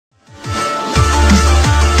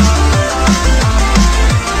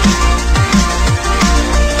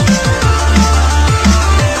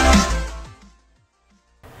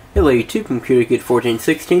Hello YouTube, Computer Kid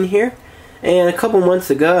 1416 here, and a couple months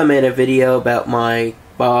ago I made a video about my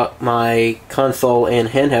console and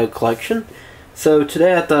handheld collection. So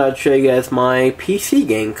today I thought I'd show you guys my PC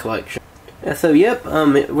game collection. What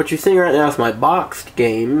you're seeing right now is my boxed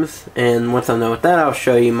games, and once I'm done with that I'll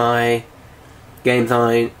show you my games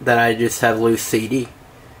that I just have loose CD.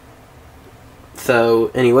 So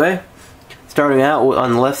anyway, starting out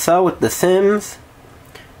on the left side with The Sims.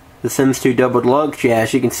 The Sims 2 Double Deluxe. Yeah,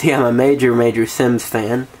 as you can see, I'm a major Sims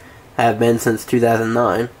fan. I have been since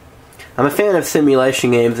 2009. I'm a fan of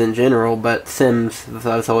simulation games in general, but Sims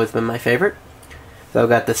has always been my favorite. So I've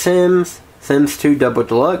got The Sims, Sims 2 Double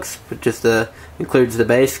Deluxe, which is includes the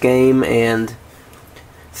base game and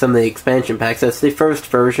some of the expansion packs. That's the first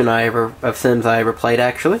version of Sims I ever played,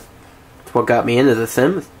 actually. That's what got me into The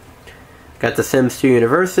Sims. Got The Sims 2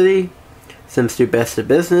 University, Sims 2 Best of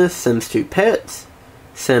Business, Sims 2 Pets,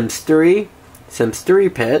 Sims 3, Sims 3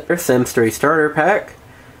 Pet, Sims 3 Starter Pack,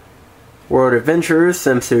 World Adventures,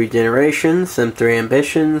 Sims 3 Generations, Sims 3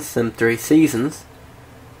 Ambitions, Sims 3 Seasons,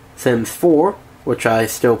 Sims 4, which I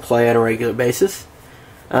still play on a regular basis.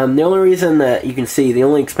 The only reason that you can see, the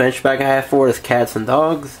only expansion pack I have for it is Cats and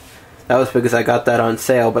Dogs. That was because I got that on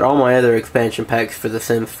sale, but all my other expansion packs for The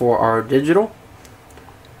Sims 4 are digital.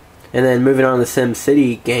 And then moving on to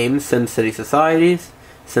SimCity games, SimCity Societies,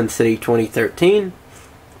 SimCity 2013,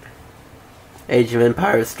 Age of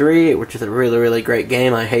Empires 3, which is a really great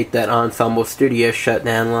game. I hate that Ensemble Studios shut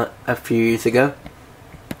down a few years ago.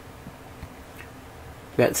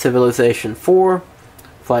 We got Civilization 4,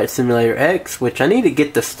 Flight Simulator X, which I need to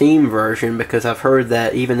get the Steam version because I've heard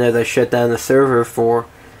that even though they shut down the server for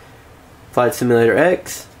Flight Simulator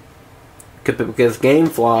X, because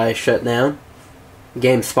GameFly shut down.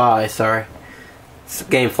 GameSpy, sorry.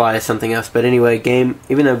 GameFly is something else, but anyway,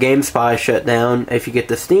 even though GameSpy shut down, if you get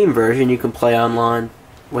the Steam version, you can play online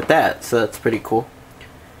with that, so that's pretty cool.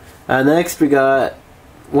 Next, we got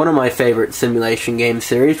one of my favorite simulation game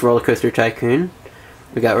series, Roller Coaster Tycoon.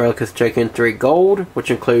 We got Roller Coaster Tycoon 3 Gold, which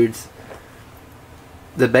includes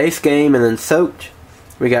the base game and then Soaked.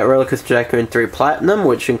 We got Roller Coaster Tycoon 3 Platinum,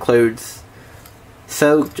 which includes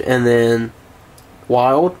Soaked and then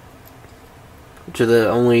Wild, which are the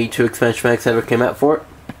only two expansion packs that ever came out for it.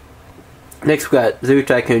 Next we got Zoo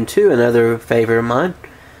Tycoon 2, another favorite of mine.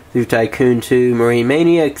 Zoo Tycoon 2 Marine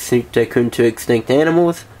Maniac, Zoo Tycoon 2 Extinct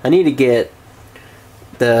Animals. I need to get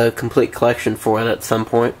the complete collection for it at some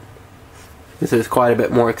point, because there's quite a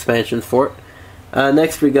bit more expansions for it.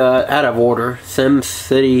 Next we got, out of order,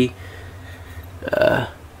 SimCity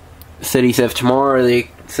Cities of Tomorrow,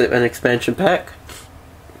 an expansion pack.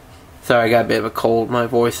 Sorry, I got a bit of a cold, my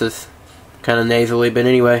voice is kind of nasally, but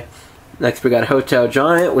anyway. Next we got Hotel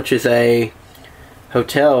Giant, which is a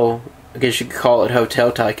hotel, I guess you could call it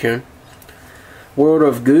Hotel Tycoon. World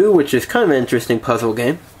of Goo, which is kind of an interesting puzzle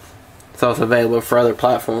game. It's also available for other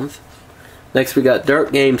platforms. Next we got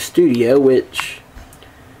Dark Game Studio, which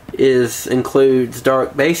includes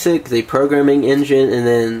Dark Basic, the programming engine, and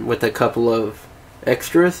then with a couple of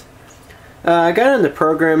extras. I got into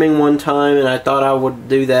programming one time and I thought I would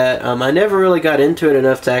do that. I never really got into it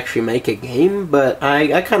enough to actually make a game, but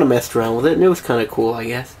I kind of messed around with it and it was kind of cool, I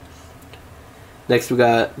guess. Next we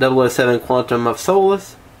got 007 Quantum of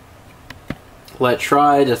Solace, Let's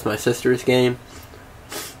Try, that's my sister's game,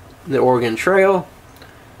 The Oregon Trail,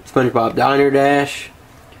 SpongeBob Diner Dash,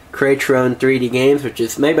 Create Your Own 3D Games, which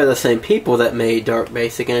is made by the same people that made Dark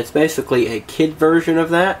Basic, and it's basically a kid version of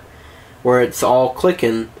that, where it's all click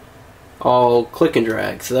and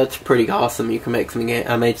drag, so that's pretty awesome. You can make some games.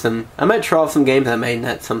 I might try some games I made in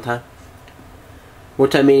that sometime.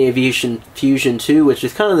 Multimedia Fusion 2, which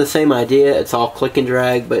is kind of the same idea. It's all click and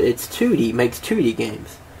drag, but it's 2D, makes 2D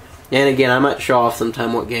games. And again, I might show off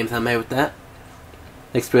sometime what games I made with that.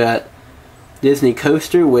 Next we got Disney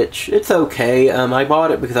Coaster, which it's okay. I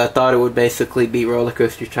bought it because I thought it would basically be Roller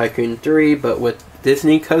Coaster Tycoon 3, but with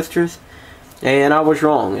Disney coasters. And I was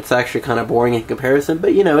wrong. It's actually kind of boring in comparison,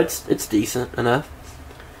 but you know, it's decent enough.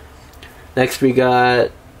 Next we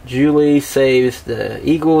got Julie Saves the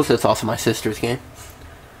Eagles. That's also my sister's game.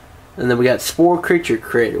 And then we got Spore Creature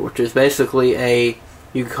Creator, which is basically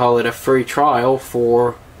you could call it a free trial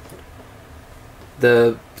for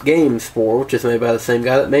the game Spore, which is made by the same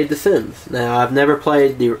guy that made The Sims. Now, I've never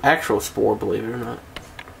played the actual Spore, believe it or not.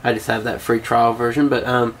 I just have that free trial version, but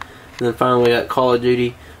and then finally we got Call of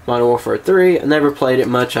Duty Modern Warfare 3. I never played it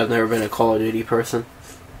much. I've never been a Call of Duty person.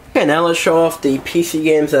 Okay, now let's show off the PC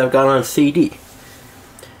games that I've got on CD.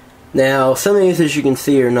 Now, some of these, as you can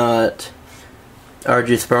see, are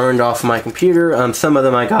just burned off my computer. Some of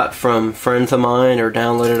them I got from friends of mine or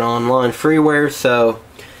downloaded online freeware, so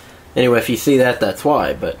Anyway, if you see that, that's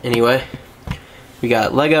why. But anyway, we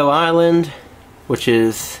got Lego Island, which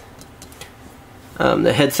is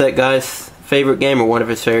the headset guy's favorite game, or one of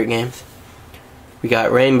his favorite games. We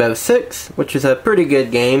got Rainbow Six, which is a pretty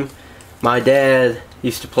good game. My dad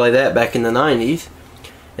used to play that back in the 90s.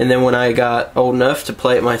 And then when I got old enough to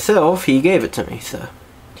play it myself, he gave it to me. So,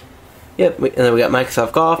 yep. And then we got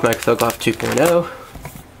Microsoft Golf 2.0.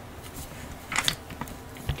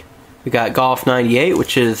 We got Golf 98,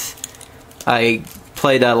 which is, I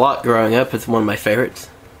played that a lot growing up. It's one of my favorites.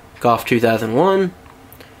 Golf 2001.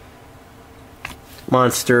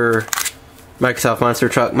 Microsoft Monster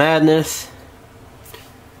Truck Madness.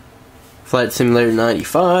 Flight Simulator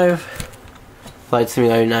 95. Flight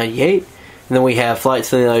Simulator 98. And then we have Flight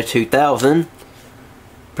Simulator 2000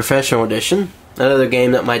 Professional Edition. Another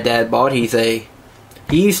game that my dad bought. He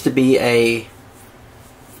used to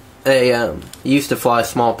fly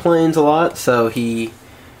small planes a lot, so he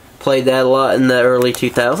played that a lot in the early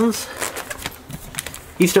 2000s.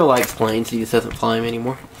 He still likes planes, he just doesn't fly them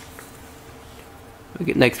anymore.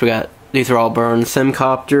 Next we got, these are all Burns: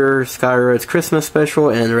 Simcopter, Skyroads Christmas Special,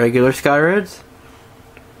 and regular Skyroads.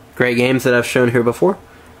 Great games that I've shown here before.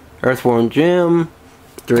 Earthworm Jim,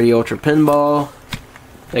 3D Ultra Pinball.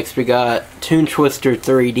 Next we got Toon Twister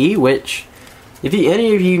 3D, which, if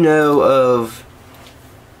any of you know of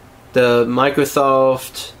the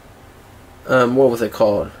Microsoft, what was it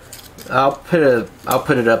called? I'll put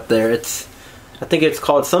it up there. I think it's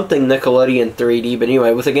called something Nickelodeon 3D, but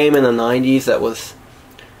anyway, it was a game in the 90s that was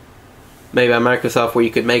made by Microsoft where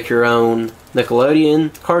you could make your own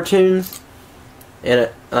Nickelodeon cartoons.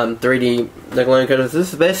 And 3D Nickelodeon cartoons.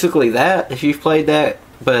 This is basically that, if you've played that,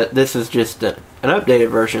 but this is just an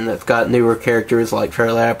updated version that's got newer characters like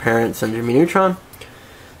Fairly Odd Parents and Jimmy Neutron.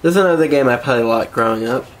 This is another game I played a lot growing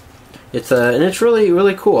up. And it's really,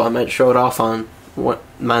 really cool. I might show it off on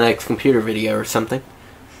my next computer video or something.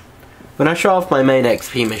 When I show off my main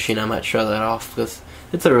XP machine, I might show that off, because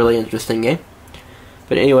it's a really interesting game.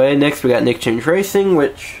 But anyway, next we got Nicktoons Racing,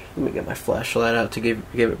 which, let me get my flashlight out to give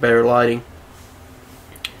it better lighting.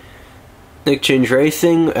 Nicktoons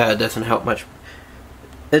Racing doesn't help much.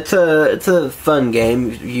 It's a fun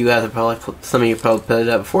game. You guys have probably, some of you probably played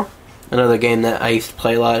that before. Another game that I used to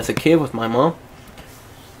play a lot as a kid with my mom.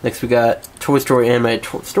 Next we got Toy Story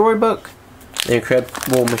Animated Storybook, The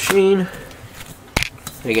Incredible Machine.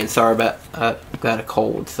 Again, sorry about, I've got a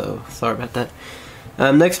cold, so sorry about that.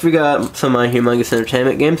 Next we got some of my Humongous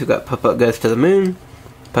Entertainment games. We got Putt-Putt Goes to the Moon,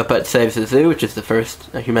 Putt-Putt Saves the Zoo, which is the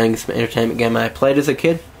first Humongous Entertainment game I played as a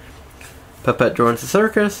kid. Putt-Putt Joins the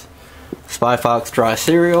Circus, Spy Fox Dry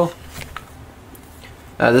Cereal.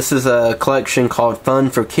 This is a collection called Fun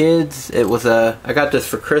for Kids. It was I got this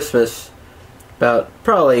for Christmas about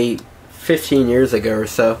probably 15 years ago or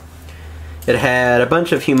so. It had a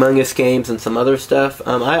bunch of Humongous games and some other stuff.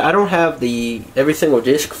 I don't have every single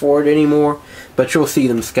disc for it anymore, but you'll see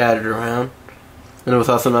them scattered around. And there was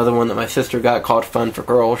also another one that my sister got called Fun for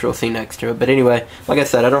Girls. You'll see next to it. But anyway, like I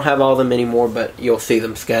said, I don't have all of them anymore, but you'll see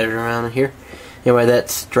them scattered around in here. Anyway,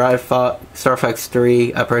 that's Star Fox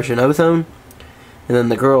 3 Operation Ozone. And then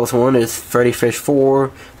the girls one is Freddy Fish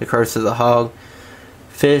 4, The Curse of the Hog,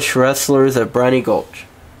 Fish Wrestlers of Briny Gulch.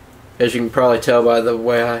 As you can probably tell by the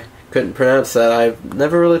way I couldn't pronounce that, I've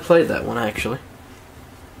never really played that one actually.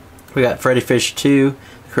 We got Freddy Fish 2,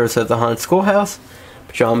 The Curse of the Haunted Schoolhouse,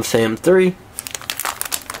 Pajama Sam 3.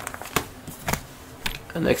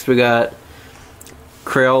 And next we got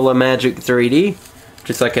Crayola Magic 3D, which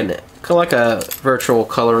is like a virtual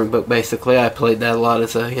coloring book basically. I played that a lot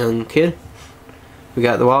as a young kid. We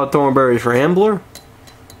got the Wild Thornberrys Rambler,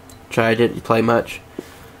 which I didn't play much.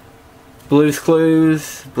 Blue's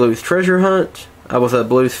Clues, Blue's Treasure Hunt. I was a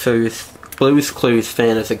Blue's Clues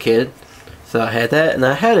fan as a kid, so I had that, and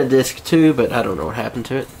I had a disc too, but I don't know what happened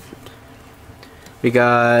to it. We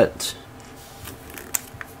got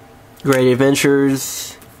Great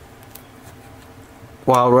Adventures,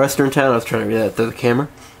 Wild Western Town. I was trying to read that through the camera.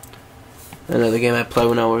 Another game I played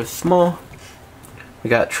when I was small. We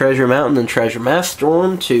got Treasure Mountain and Treasure Mass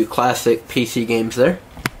Storm, two classic PC games there.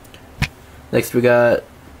 Next we got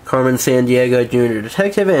Carmen Sandiego Junior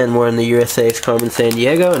Detective, and we're in the USA's Carmen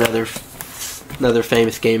Sandiego, another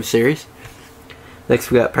famous game series. Next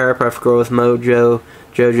we got Powerpuff Girls Mojo,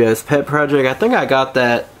 JoJo's Pet Project. I think I got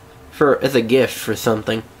that as a gift for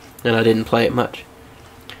something, and I didn't play it much.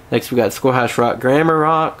 Next we got Schoolhouse Rock Grammar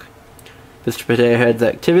Rock, Mr. Potato Head's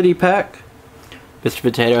Activity Pack, Mr.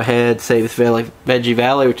 Potato Head Saves Veggie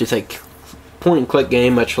Valley, which is a point-and-click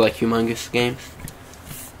game, much like Humongous games.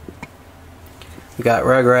 We got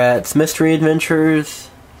Rugrats Mystery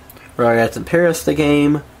Adventures, Rugrats in Paris the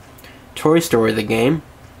game, Toy Story the game,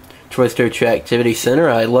 Twister 2 Activity Center.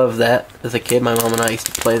 I love that as a kid. My mom and I used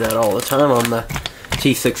to play that all the time on the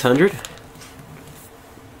T600.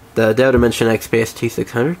 The Dell Dimension XPS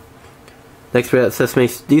T600. Next we got Sesame.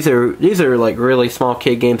 These are like really small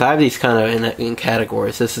kid games. I have these kind of in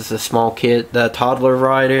categories. This is the small kid, the toddler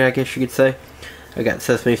variety, I guess you could say. I got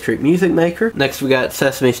Sesame Street Music Maker. Next we got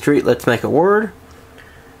Sesame Street Let's Make a Word.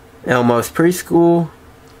 Elmo's Preschool.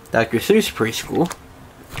 Dr. Seuss Preschool.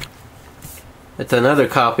 It's another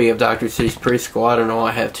copy of Dr. Seuss Preschool. I don't know,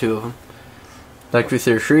 I have two of them. Dr.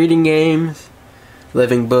 Seuss Reading Games.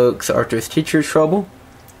 Living Books, Arthur's Teacher's Trouble.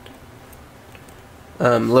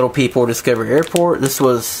 Little People Discover Airport. This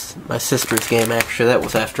was my sister's game, actually. That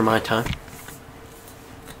was after my time.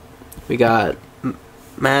 We got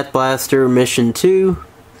Math Blaster Mission 2.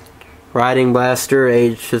 Writing Blaster,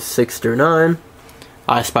 ages 6 through 9.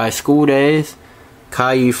 I Spy School Days.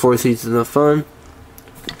 Caillou 4 Seasons of Fun.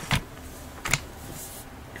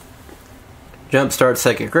 Jumpstart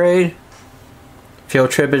 2nd Grade. Field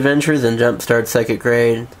Trip Adventures and Jumpstart 2nd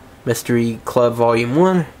Grade Mystery Club Volume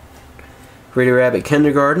 1. Reader Rabbit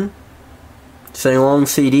Kindergarten. Sing Along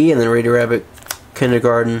CD and then Reader Rabbit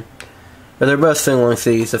Kindergarten. They're both sing along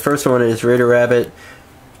CDs. The first one is Reader Rabbit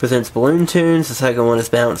Presents Balloon Tunes. The second one is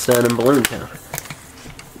Bounce Down in Balloon Town.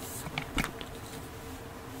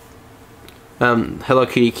 Hello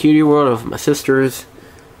Kitty Cutie World of my sisters.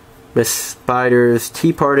 Miss Spider's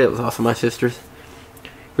Tea Party, that was also my sister's.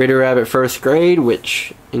 Reader Rabbit First Grade,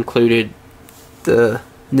 which included the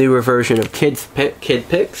newer version of Kid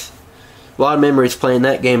Picks. A lot of memories playing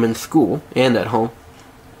that game in school and at home.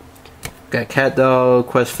 Got Cat Dog,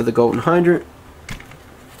 Quest for the Golden Hydrant.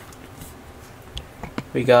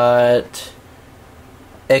 We got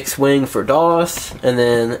X-Wing for DOS, and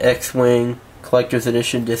then X-Wing Collector's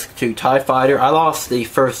Edition Disc 2 TIE Fighter. I lost the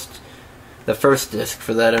first disc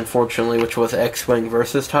for that, unfortunately, which was X-Wing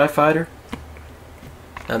versus TIE Fighter.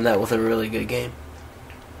 That was a really good game.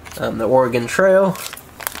 The Oregon Trail,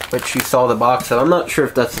 which you saw the box of. I'm not sure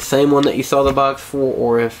if that's the same one that you saw the box for,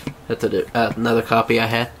 or if that's another copy I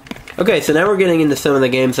had. Okay, so now we're getting into some of the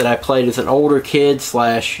games that I played as an older kid /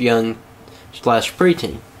 young /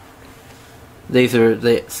 preteen.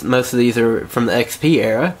 Most of these are from the XP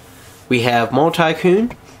era. We have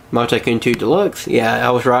Multicoon 2 Deluxe. Yeah,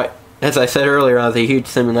 I was right. As I said earlier, I was a huge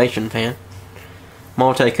simulation fan.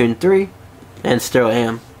 Multicoon 3, and still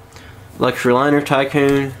am. Luxury Liner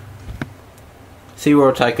Tycoon.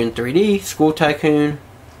 SeaWorld Tycoon 3D, School Tycoon,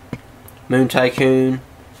 Moon Tycoon,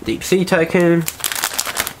 Deep Sea Tycoon,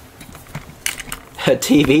 a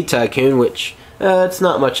TV Tycoon, which it's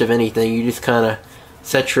not much of anything. You just kind of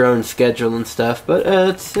set your own schedule and stuff, but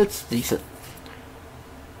it's decent.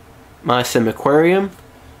 My Sim Aquarium.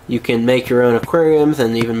 You can make your own aquariums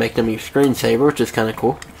and even make them your screensaver, which is kind of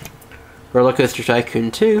cool. Roller Coaster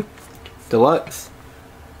Tycoon 2 Deluxe.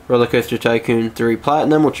 Roller Coaster Tycoon 3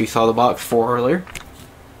 Platinum, which you saw the box for earlier.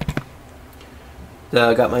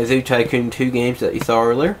 I got my Zoo Tycoon 2 games that you saw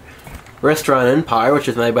earlier. Restaurant Empire, which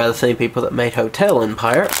is made by the same people that made Hotel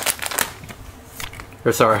Empire.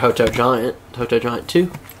 Or sorry, Hotel Giant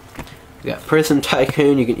 2. We got Prison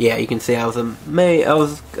Tycoon. You can see I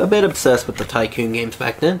was a bit obsessed with the Tycoon games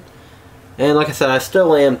back then. And like I said, I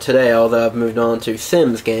still am today, although I've moved on to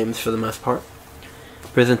Sims games for the most part.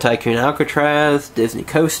 Prison Tycoon Alcatraz, Disney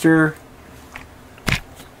Coaster,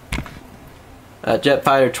 Jet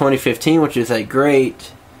Fighter 2015, which is a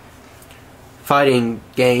great fighting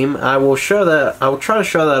game. I will try to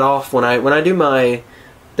show that off when I do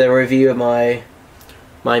the review of my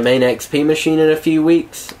main XP machine in a few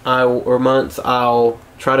weeks or months. I'll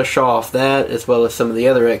try to show off that as well as some of the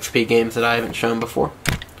other XP games that I haven't shown before.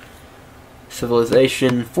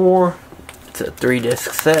 Civilization 4. It's a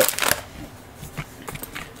 3-disc set.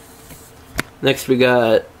 Next we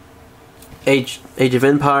got Age of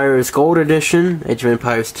Empires Gold Edition, Age of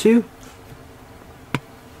Empires 2.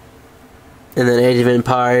 And then Age of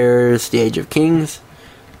Empires, The Age of Kings.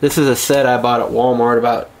 This is a set I bought at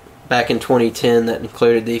Walmart back in 2010 that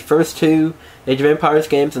included the first 2 Age of Empires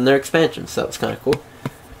games and their expansions, so it's kind of cool.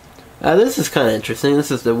 This is kind of interesting.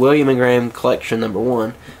 This is the William and Graham Collection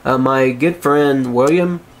 #1. My good friend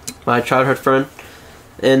William, my childhood friend,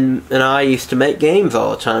 and I used to make games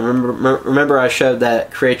all the time. Remember I showed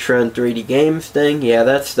that Create Your Own 3D Games thing? Yeah,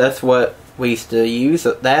 that's what we used to use.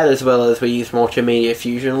 That as well as we used Multimedia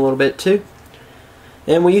Fusion a little bit too.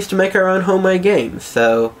 And we used to make our own homemade games.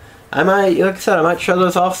 So like I said, I might show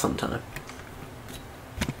those off sometime.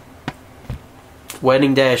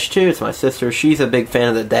 Wedding Dash 2, it's my sister. She's a big fan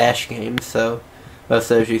of the Dash games, so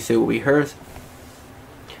most of those you see will be hers.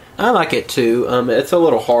 I like it too. It's a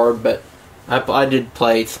little hard, but I did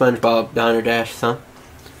play SpongeBob Diner Dash some.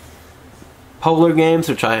 Polar games,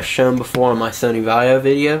 which I have shown before on my Sony Vaio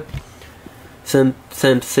video.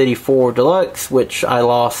 SimCity 4 Deluxe, which I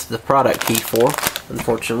lost the product key for,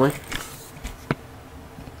 unfortunately.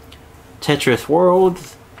 Tetris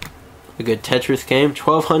Worlds, a good Tetris game.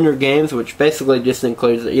 1200 games, which basically just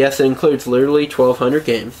includes, yes, it includes literally 1200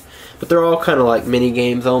 games, but they're all kind of like mini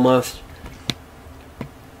games almost.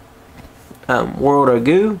 World of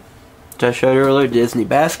Goo, which I showed earlier. Disney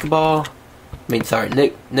Basketball,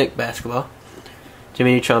 Nick Basketball.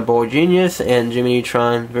 Jimmy Neutron Boy Genius, and Jimmy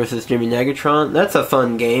Neutron versus Jimmy Negatron. That's a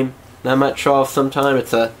fun game. I might show off sometime.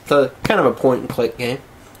 It's a kind of a point and click game.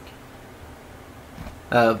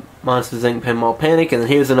 Monsters Inc. Pinball Panic, and then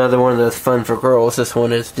here's another one that's fun for girls. This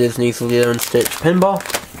one is Disney's Lilo and Stitch Pinball.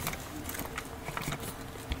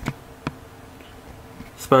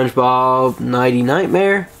 SpongeBob Nighty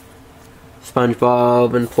Nightmare.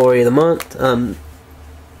 SpongeBob Employee of the Month.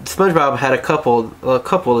 SpongeBob had a couple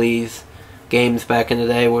of these games back in the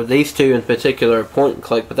day, where these two in particular are point and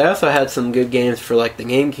click, but they also had some good games for like the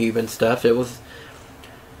GameCube and stuff.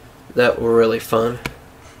 That were really fun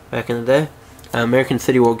back in the day. American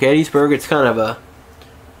City World Gettysburg. It's kind of a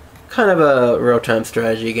real-time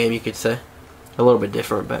strategy game, you could say. A little bit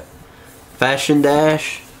different, but Fashion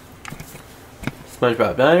Dash,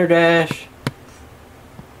 SpongeBob Diner Dash,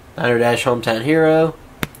 Diner Dash Hometown Hero,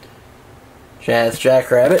 Jazz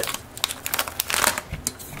Jackrabbit.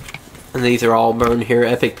 And these are all burned here.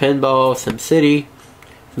 Epic Pinball, SimCity,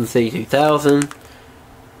 SimCity 2000,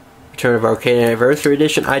 Return of Arcade Anniversary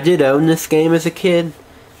Edition. I did own this game as a kid.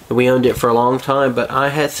 We owned it for a long time, but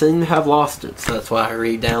I seem to have lost it, so that's why I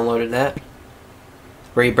re-downloaded that.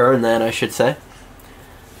 Reburned that, I should say.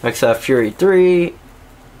 XF Fury 3,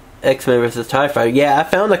 X-Men vs. TIE Fighter. Yeah, I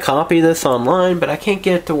found a copy of this online, but I can't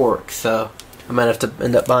get it to work, so I might have to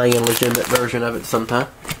end up buying a legitimate version of it sometime.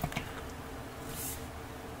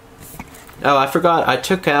 Oh, I forgot I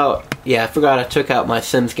took out my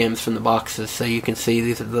Sims games from the boxes, so you can see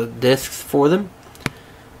these are the discs for them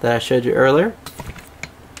that I showed you earlier.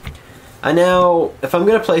 If I'm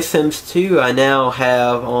going to play Sims 2, I now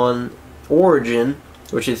have on Origin,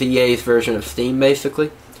 which is EA's version of Steam basically,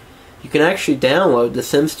 you can actually download the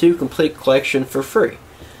Sims 2 Complete Collection for free.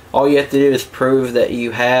 All you have to do is prove that you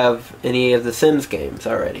have any of the Sims games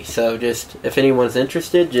already. So just, if anyone's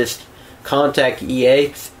interested, just contact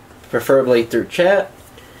EA, preferably through chat,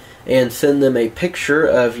 and send them a picture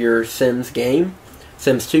of your Sims 2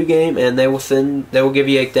 game, and they will give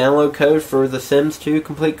you a download code for the Sims 2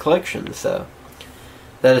 Complete Collection. So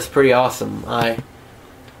that is pretty awesome.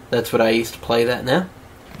 That's what I used to play that now.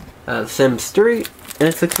 Sims 3 and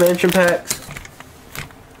its expansion packs,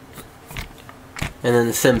 and then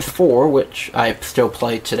the Sims 4, which I still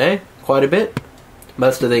play today quite a bit.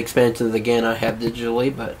 Most of the expansions again I have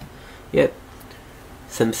digitally, but yep.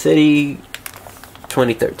 SimCity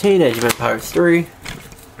 2013, Age of Empires 3.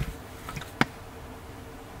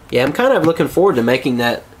 Yeah, I'm kind of looking forward to making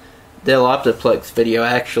that Dell Optiplex video,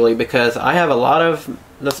 actually, because I have a lot of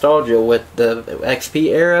nostalgia with the XP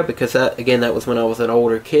era, because that was when I was an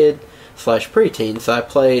older kid / preteen, so I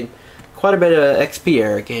played quite a bit of XP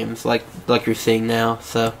era games like you're seeing now.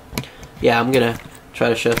 So yeah, I'm gonna try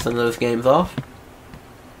to show some of those games off.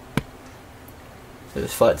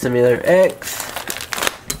 There's Flight Simulator X.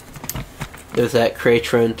 There's that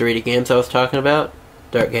Creatron 3D games I was talking about.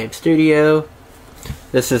 Dark Game Studio.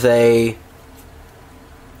 This is a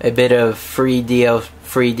bit of free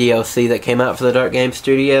DLC that came out for the Dark Game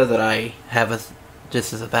Studio that I have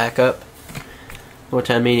just as a backup.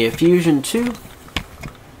 Wartime Media Fusion 2.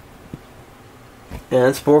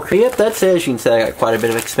 And Spore. Yep, that's it. As you can see, I got quite a bit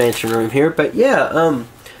of expansion room here. But yeah,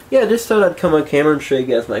 just thought I'd come on camera and show you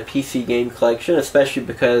guys my PC game collection, especially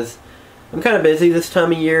because I'm kind of busy this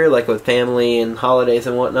time of year, like with family and holidays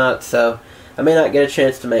and whatnot, so I may not get a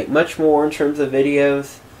chance to make much more in terms of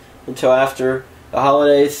videos until after the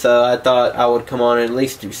holidays, so I thought I would come on and at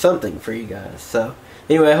least do something for you guys. So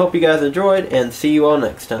anyway, I hope you guys enjoyed, and see you all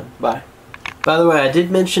next time. Bye. By the way, I did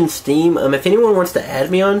mention Steam. If anyone wants to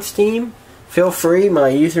add me on Steam, feel free. My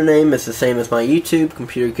username is the same as my YouTube,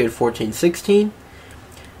 ComputerKid1416.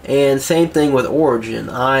 And same thing with Origin.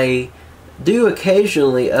 I do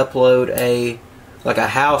occasionally upload a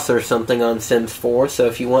house or something on Sims 4, so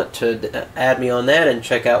if you want to add me on that and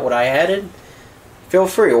check out what I added, feel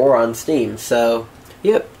free, or on Steam. So,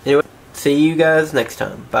 yep. Anyway, see you guys next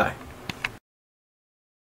time. Bye.